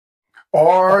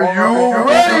Are you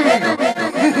ready?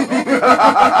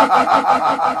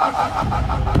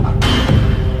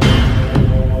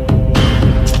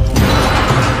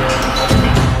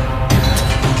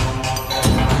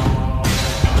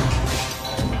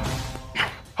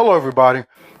 Hello everybody,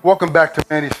 welcome back to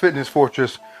Mandy's Fitness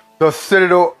Fortress, the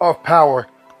citadel of power.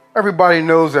 Everybody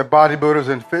knows that bodybuilders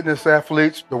and fitness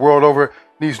athletes the world over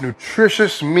need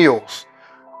nutritious meals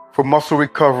for muscle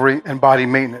recovery and body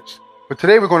maintenance. But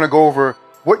today we're going to go over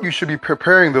what you should be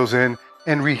preparing those in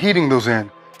and reheating those in.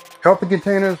 Healthy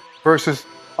containers versus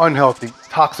unhealthy,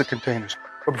 toxic containers.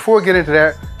 But before we get into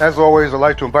that, as always, I'd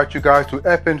like to invite you guys to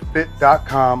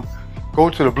fnfit.com. Go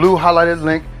to the blue highlighted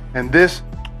link and this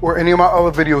or any of my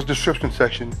other videos description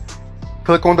section.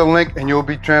 Click on the link and you'll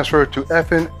be transferred to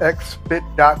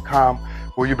fnxfit.com,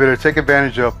 where you better take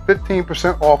advantage of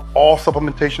 15% off all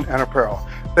supplementation and apparel.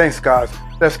 Thanks guys,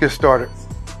 let's get started.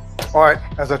 All right,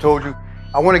 as I told you,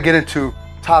 I want to get into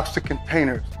toxic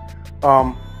containers.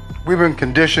 We've been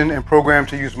conditioned and programmed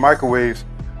to use microwaves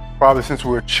probably since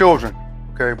we were children,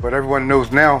 okay? But everyone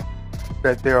knows now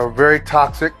that they are very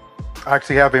toxic. I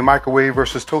actually have a microwave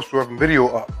versus toaster oven video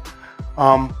up.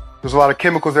 There's a lot of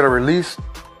chemicals that are released.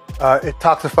 It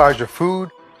toxifies your food,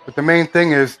 but the main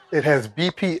thing is it has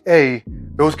BPA.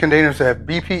 Those containers have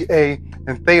BPA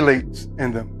and phthalates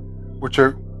in them, which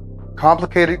are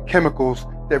complicated chemicals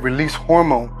that release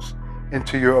hormones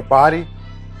into your body.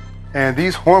 And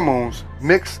these hormones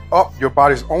mix up your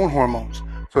body's own hormones.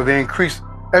 So they increase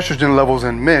estrogen levels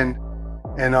in men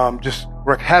and just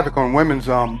wreak havoc on women's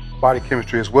body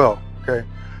chemistry as well, okay?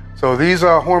 So these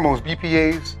are hormones,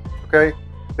 BPAs, okay?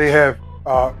 They have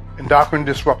endocrine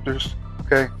disruptors,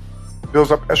 okay?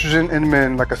 Builds up estrogen in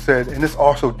men, like I said, and this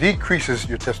also decreases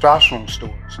your testosterone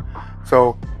stores.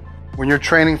 So when you're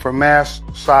training for mass,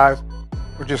 size,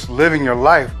 or just living your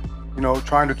life, you know,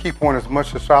 trying to keep on as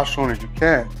much testosterone as you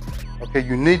can, okay,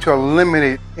 you need to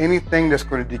eliminate anything that's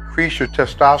going to decrease your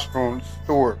testosterone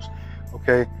stores,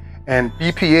 okay? And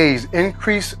BPAs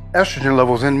increase estrogen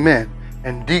levels in men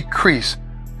and decrease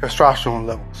testosterone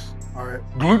levels, all right?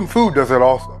 Gluten food does that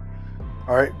also,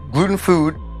 all right? Gluten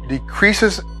food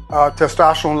decreases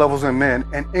testosterone levels in men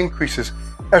and increases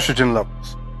estrogen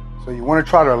levels. So you want to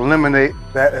try to eliminate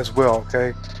that as well,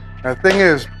 okay? Now the thing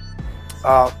is,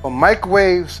 for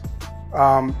microwaves,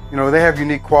 you know, they have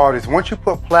unique qualities. Once you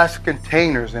put plastic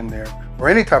containers in there, or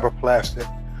any type of plastic,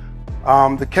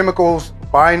 the chemicals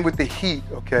bind with the heat,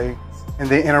 okay, and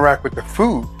they interact with the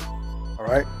food, all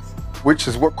right, which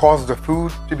is what causes the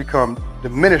food to become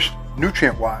diminished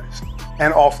nutrient-wise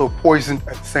and also poisoned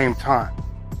at the same time.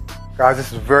 Guys,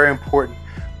 this is very important.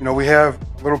 You know, we have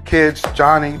little kids,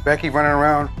 Johnny, Becky, running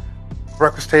around the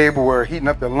breakfast table or heating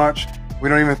up their lunch. We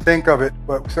don't even think of it,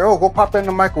 but we say, oh, go pop that in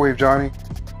the microwave, Johnny.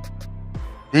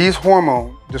 These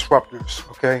hormone disruptors,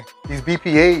 okay, these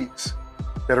BPAs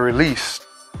that are released,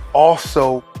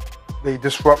 also they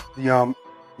disrupt the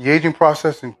aging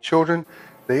process in children.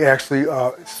 They actually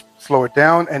slow it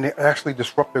down and they actually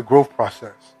disrupt their growth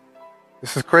process.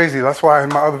 This is crazy. That's why in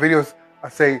my other videos, I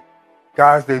say,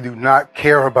 guys, they do not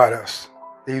care about us.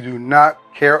 They do not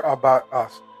care about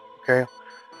us, okay?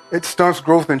 It stunts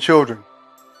growth in children.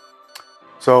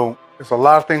 So there's a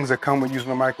lot of things that come with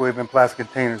using a microwave and plastic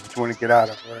containers that you want to get out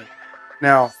of, right?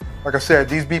 Now, like I said,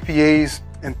 these BPAs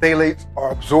and phthalates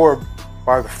are absorbed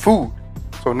by the food.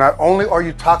 So not only are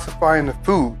you toxifying the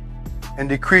food and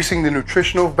decreasing the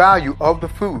nutritional value of the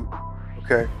food,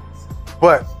 okay,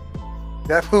 but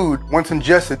that food, once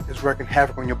ingested, is wreaking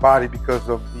havoc on your body because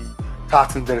of the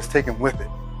toxins that it's taken with it,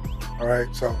 all right?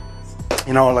 So,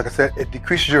 you know, like I said, it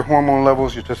decreases your hormone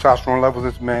levels, your testosterone levels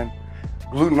as men.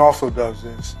 Gluten also does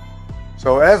this.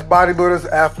 So as bodybuilders,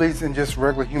 athletes, and just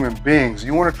regular human beings,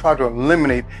 you want to try to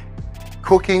eliminate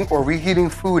cooking or reheating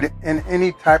food in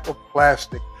any type of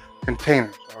plastic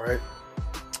containers, all right?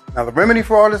 Now the remedy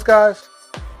for all this, guys,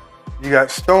 you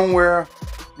got stoneware,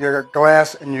 you got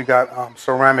glass, and you got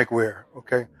ceramic ware,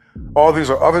 okay? All these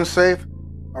are oven safe,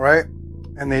 all right?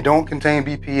 And they don't contain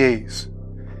BPAs.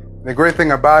 The great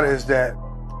thing about it is that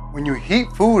when you heat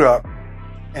food up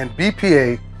in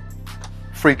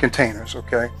BPA-free containers,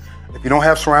 okay? If you don't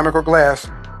have ceramic or glass,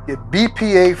 get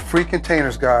BPA-free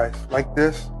containers, guys, like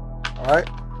this, all right?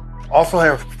 Also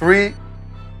have 3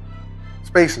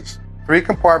 spaces, 3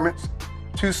 compartments,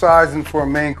 2 sides and for a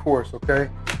main course, okay?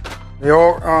 They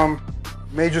all,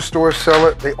 major stores sell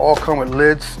it. They all come with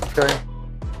lids, okay?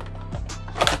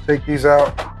 Take these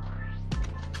out.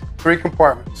 3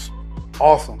 compartments,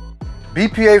 awesome.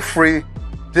 BPA-free,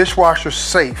 dishwasher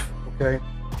safe, okay?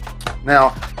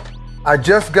 Now, I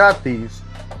just got these.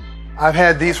 I've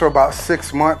had these for about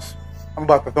 6 months. I'm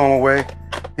about to throw them away.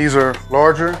 These are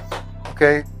larger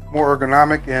okay? More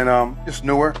ergonomic and just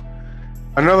newer.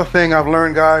 Another thing I've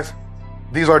learned, guys,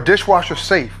 these are dishwasher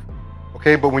safe,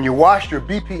 okay? But when you wash your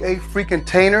BPA-free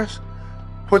containers,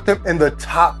 put them in the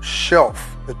top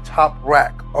shelf, the top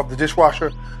rack of the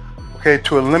dishwasher, okay,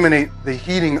 to eliminate the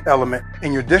heating element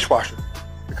in your dishwasher.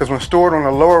 Because when stored on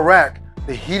the lower rack,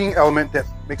 the heating element that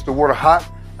makes the water hot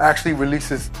actually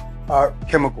releases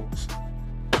chemicals,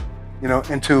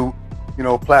 into,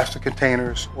 plastic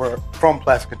containers or from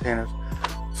plastic containers.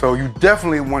 So you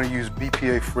definitely want to use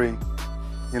BPA-free,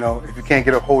 if you can't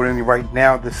get a hold of any right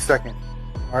now, this second,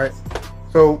 all right?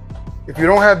 So if you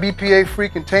don't have BPA-free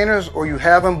containers, or you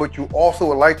have them, but you also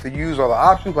would like to use other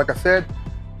options, like I said,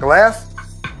 glass,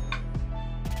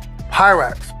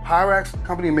 Pyrex. Pyrex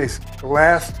company makes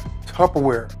glass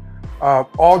Tupperware.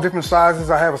 All different sizes.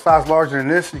 I have a size larger than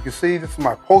this. You can see this is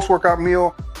my post-workout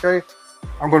meal, okay?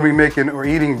 I'm going to be making or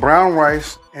eating brown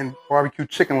rice and barbecue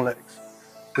chicken legs.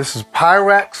 This is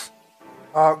Pyrex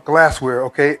glassware,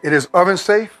 okay? It is oven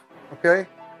safe, okay?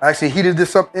 I actually heated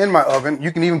this up in my oven.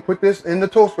 You can even put this in the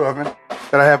toaster oven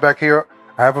that I have back here.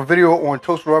 I have a video on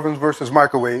toaster ovens versus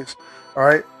microwaves, all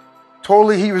right?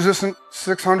 Totally heat resistant,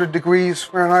 600 degrees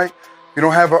Fahrenheit. If you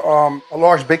don't have a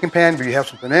large baking pan, but you have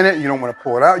something in it, you don't want to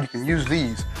pull it out, you can use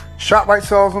these. ShopRite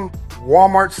sells them,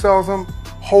 Walmart sells them,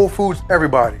 Whole Foods,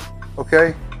 everybody,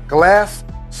 okay? Glass,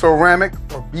 ceramic,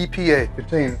 or BPA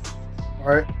containers, all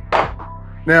right?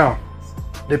 Now,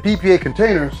 the BPA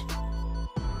containers,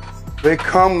 they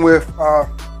come with,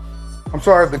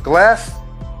 the glass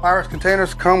Pyrex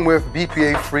containers come with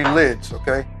BPA-free lids,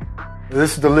 okay?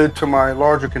 This is the lid to my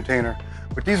larger container.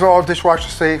 But these are all dishwasher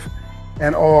safe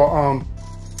and all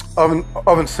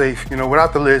oven safe,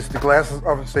 without the lids. The glass is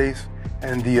oven safe,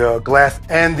 and the glass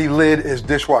and the lid is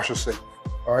dishwasher safe.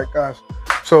 All right, guys?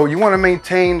 So you want to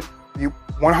maintain the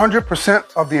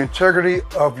 100% of the integrity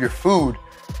of your food,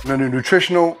 the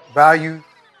nutritional value,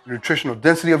 the nutritional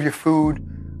density of your food,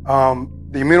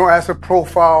 the amino acid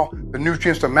profile, the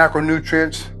nutrients, the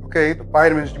macronutrients, okay, the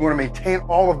vitamins. You want to maintain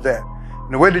all of that.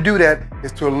 And the way to do that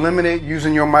is to eliminate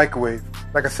using your microwave.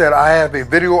 Like I said, I have a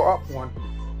video up on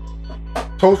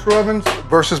toaster ovens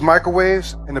versus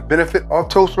microwaves and the benefit of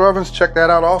toaster ovens. Check that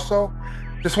out also.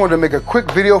 Just wanted to make a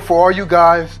quick video for all you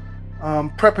guys,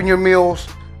 prepping your meals,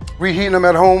 reheating them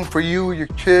at home for you, your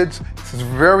kids. This is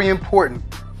very important.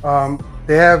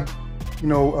 They have,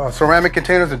 ceramic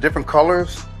containers in different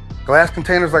colors. Glass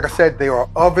containers, like I said, they are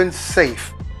oven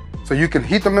safe. So you can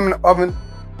heat them in the oven,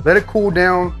 let it cool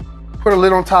down, put a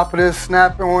lid on top of this,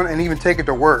 snap it on, and even take it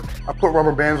to work. I put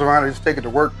rubber bands around it, just take it to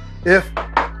work if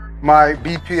my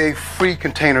BPA-free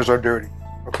containers are dirty,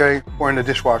 okay? Or in the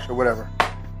dishwasher, whatever.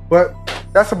 But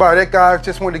that's about it, guys.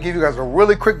 Just wanted to give you guys a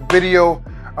really quick video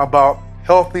about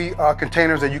healthy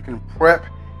containers that you can prep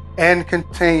and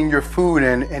contain your food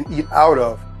in and eat out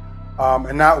of,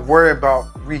 and not worry about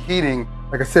reheating.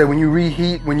 Like I said, when you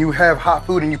reheat, when you have hot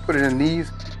food and you put it in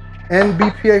these and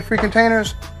BPA-free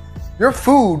containers, your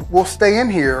food will stay in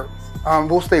here,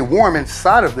 will stay warm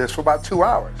inside of this for about 2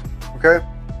 hours, okay?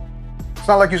 It's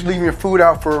not like you're leaving your food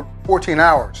out for 14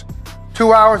 hours.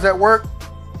 2 hours at work,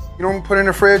 you don't put it in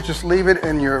the fridge, just leave it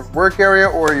in your work area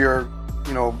or your,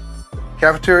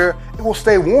 cafeteria. It will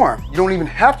stay warm. You don't even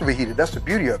have to reheat it. That's the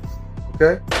beauty of it,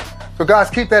 okay? So guys,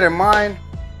 keep that in mind.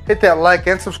 Hit that like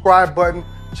and subscribe button.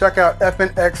 Check out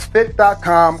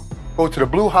fnxfit.com. Go to the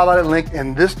blue highlighted link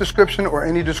in this description or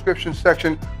any description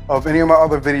section of any of my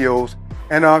other videos,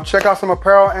 and check out some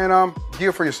apparel and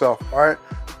gear for yourself, all right?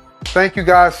 Thank you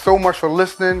guys so much for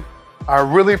listening. I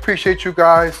really appreciate you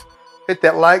guys. Hit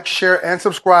that like, share, and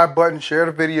subscribe button, share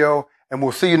the video, and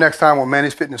we'll see you next time on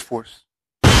Manny's Fitness Force.